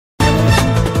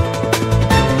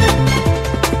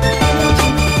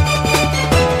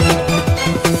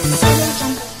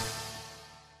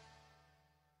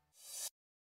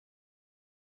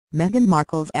Meghan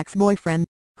Markle's ex-boyfriend.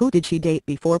 Who did she date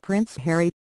before Prince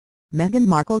Harry? Meghan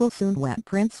Markle will soon wed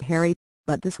Prince Harry,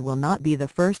 but this will not be the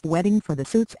first wedding for the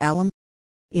Suits alum.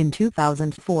 In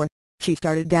 2004, she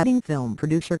started dating film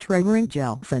producer Trevor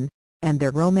Engelson, and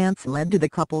their romance led to the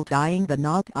couple tying the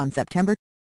knot on September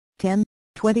 10,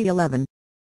 2011.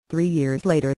 3 years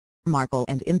later, Markle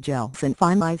and Engelson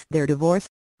finalized their divorce,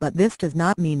 but this does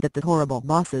not mean that the Horrible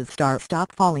Bosses star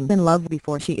stopped falling in love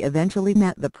before she eventually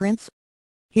met the prince.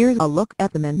 Here's a look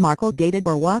at the men Markle dated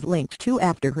or was linked to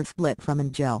after her split from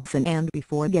Engelson and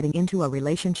before getting into a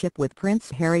relationship with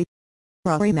Prince Harry.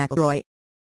 Rory McIlroy.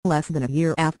 Less than a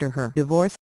year after her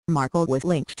divorce, Markle was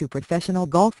linked to professional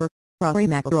golfer Rory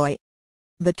McIlroy.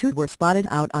 The two were spotted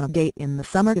out on a date in the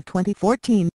summer of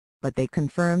 2014, but they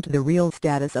confirmed the real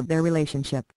status of their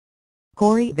relationship.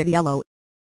 Corey Vitiello.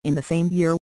 In the same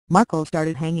year, Markle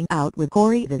started hanging out with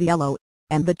Corey Vitiello,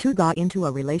 and the two got into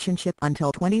a relationship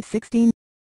until 2016.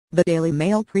 The Daily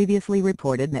Mail previously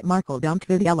reported that Markle dumped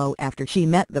Vitiello after she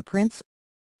met the prince.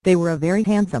 They were a very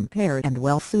handsome pair and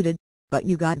well-suited, but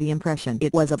you got the impression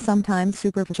it was a sometimes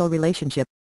superficial relationship.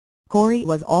 Corey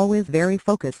was always very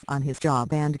focused on his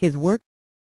job and his work.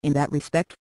 In that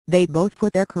respect, they both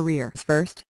put their careers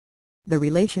first. The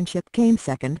relationship came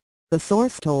second, the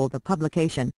source told the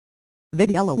publication.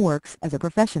 Vitiello works as a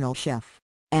professional chef,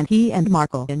 and he and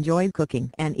Markle enjoyed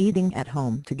cooking and eating at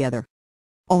home together.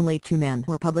 Only two men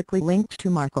were publicly linked to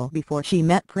Markle before she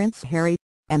met Prince Harry,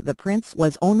 and the prince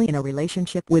was only in a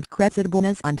relationship with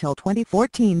Bonas until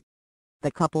 2014.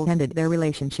 The couple ended their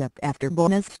relationship after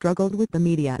Bonas struggled with the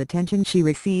media attention she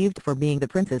received for being the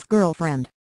prince's girlfriend.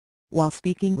 While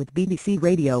speaking with BBC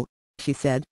Radio, she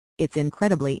said, "It's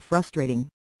incredibly frustrating,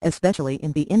 especially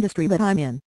in the industry that I'm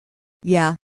in.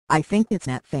 Yeah, I think it's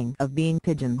that thing of being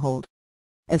pigeonholed.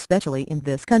 Especially in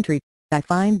this country, I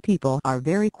find people are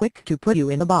very quick to put you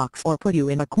in a box or put you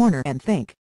in a corner and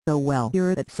think, oh well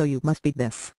you're that so you must be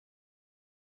this.